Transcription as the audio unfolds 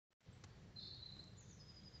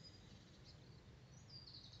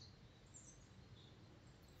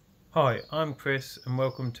Hi, I'm Chris and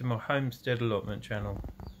welcome to my homestead allotment channel.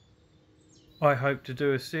 I hope to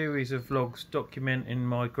do a series of vlogs documenting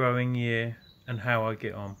my growing year and how I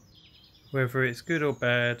get on. Whether it's good or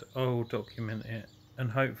bad, I will document it and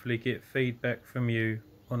hopefully get feedback from you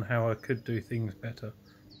on how I could do things better.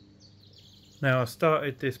 Now, I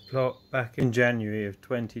started this plot back in January of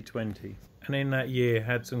 2020 and in that year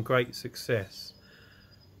had some great success.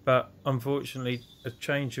 But unfortunately a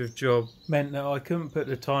change of job meant that I couldn't put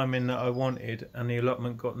the time in that I wanted and the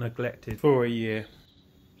allotment got neglected for a year.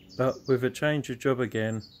 But with a change of job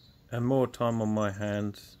again and more time on my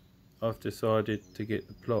hands, I've decided to get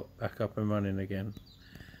the plot back up and running again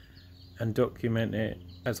and document it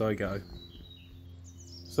as I go.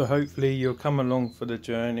 So hopefully you'll come along for the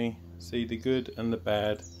journey, see the good and the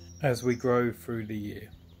bad as we grow through the year.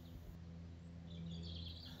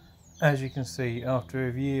 As you can see, after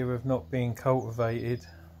a year of not being cultivated,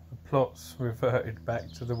 the plot's reverted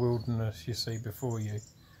back to the wilderness you see before you.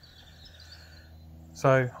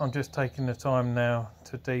 So I'm just taking the time now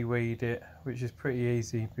to de-weed it, which is pretty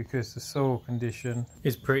easy because the soil condition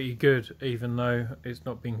is pretty good even though it's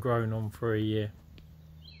not been grown on for a year.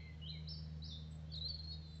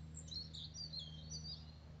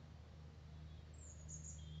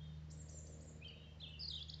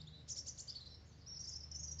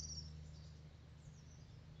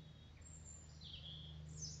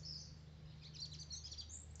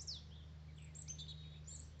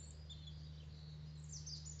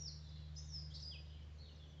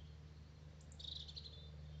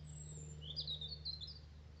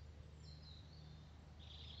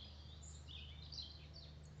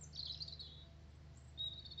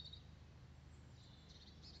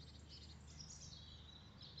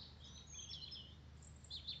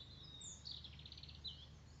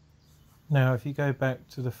 Now if you go back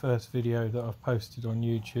to the first video that I've posted on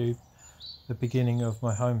YouTube, the beginning of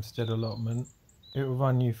my homestead allotment, it will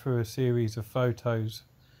run you through a series of photos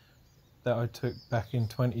that I took back in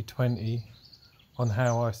 2020 on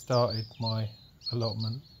how I started my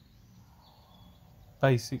allotment.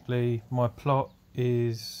 Basically my plot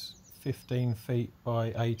is 15 feet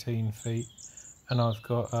by 18 feet and I've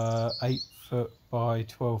got a 8 foot by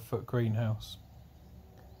 12 foot greenhouse.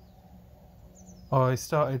 I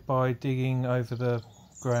started by digging over the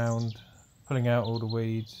ground, pulling out all the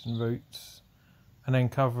weeds and roots, and then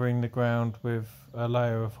covering the ground with a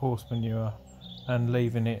layer of horse manure and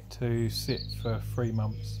leaving it to sit for 3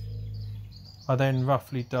 months. I then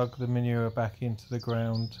roughly dug the manure back into the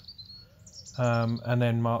ground and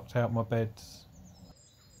then marked out my beds.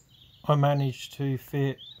 I managed to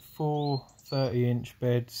fit 4 30-inch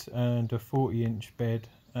beds and a 40-inch bed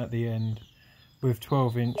at the end, with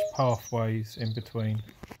 12-inch pathways in between.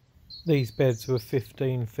 These beds were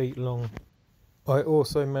 15 feet long. I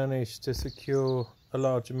also managed to secure a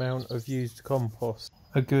large amount of used compost.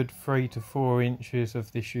 A good 3 to 4 inches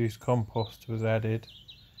of this used compost was added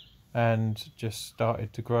and just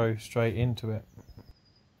started to grow straight into it.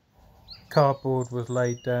 Cardboard was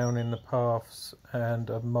laid down in the paths and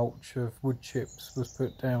a mulch of wood chips was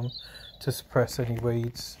put down to suppress any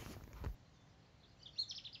weeds.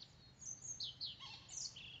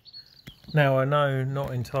 Now I know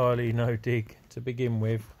not entirely no dig to begin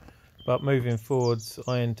with, but moving forwards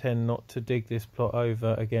I intend not to dig this plot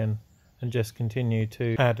over again and just continue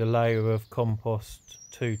to add a layer of compost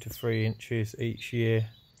 2 to 3 inches each year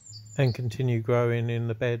and continue growing in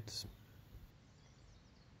the beds.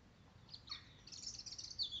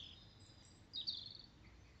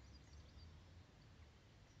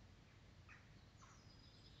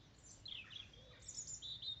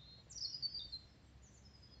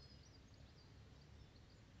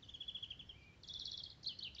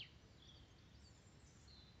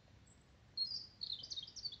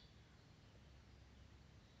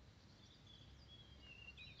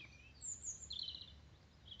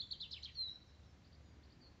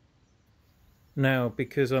 Now,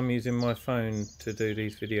 because I'm using my phone to do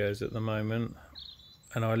these videos at the moment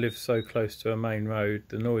and I live so close to a main road,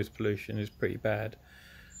 the noise pollution is pretty bad.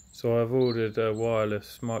 So I've ordered a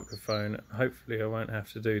wireless microphone and hopefully I won't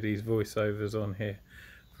have to do these voiceovers on here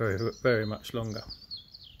very much longer.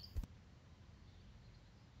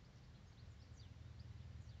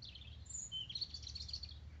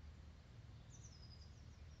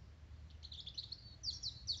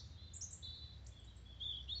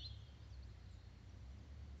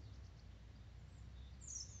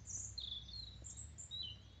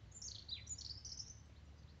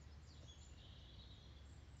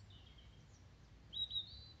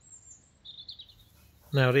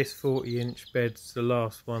 Now this 40-inch bed's the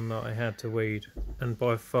last one that I had to weed and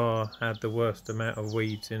by far had the worst amount of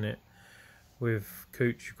weeds in it, with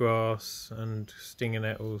couch grass and stinger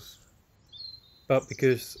nettles. But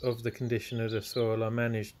because of the condition of the soil, I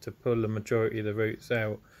managed to pull the majority of the roots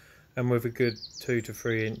out, and with a good 2 to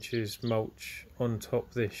 3 inches mulch on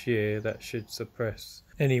top this year, that should suppress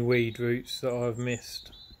any weed roots that I've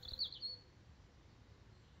missed.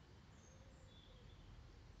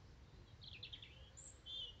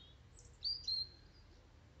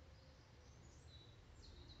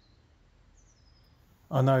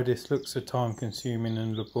 I know this looks a time consuming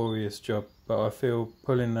and laborious job, but I feel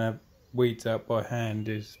pulling the weeds out by hand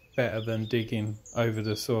is better than digging over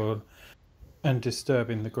the soil and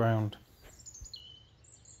disturbing the ground.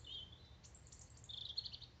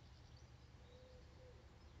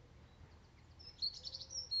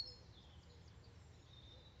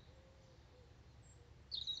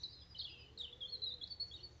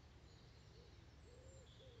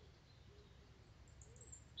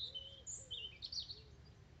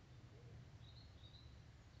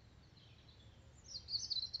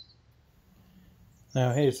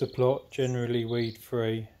 Now here's the plot, generally weed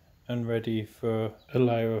free and ready for a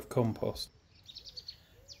layer of compost.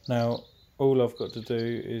 Now all I've got to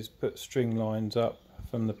do is put string lines up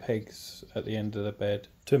from the pegs at the end of the bed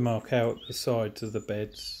to mark out the sides of the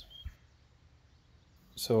beds,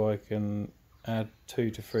 so I can add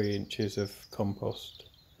 2 to 3 inches of compost,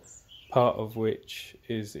 part of which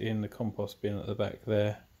is in the compost bin at the back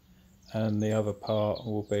there, and the other part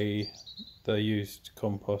will be the used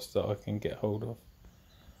compost that I can get hold of.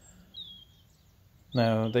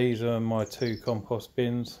 Now these are my 2 compost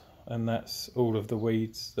bins, and that's all of the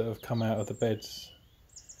weeds that have come out of the beds.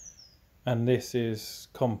 And this is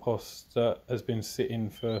compost that has been sitting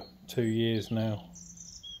for 2 years now.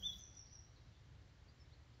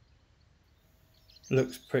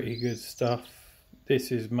 Looks pretty good stuff.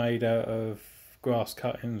 This is made out of grass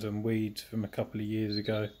cuttings and weeds from a couple of years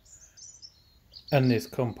ago. And this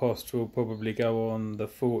compost will probably go on the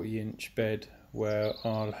 40-inch bed where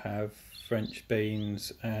I'll have French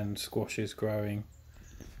beans and squashes growing.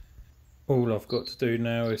 All I've got to do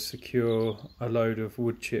now is secure a load of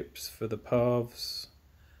wood chips for the paths,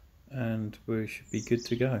 and we should be good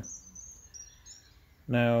to go.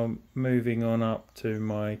 Now moving on up to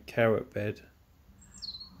my carrot bed,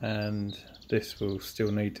 and this will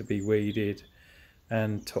still need to be weeded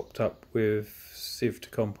and topped up with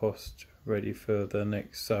sieved compost ready for the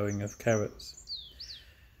next sowing of carrots.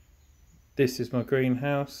 This is my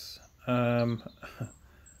greenhouse.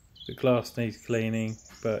 The glass needs cleaning,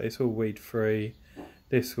 but it's all weed free.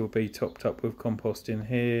 This will be topped up with compost in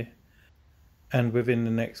here, and within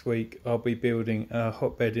the next week I'll be building a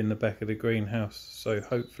hotbed in the back of the greenhouse, so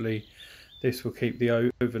hopefully this will keep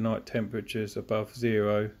the overnight temperatures above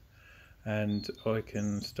 0 and I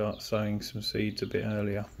can start sowing some seeds a bit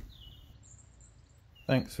earlier.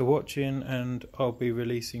 Thanks for watching, and I'll be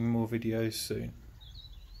releasing more videos soon.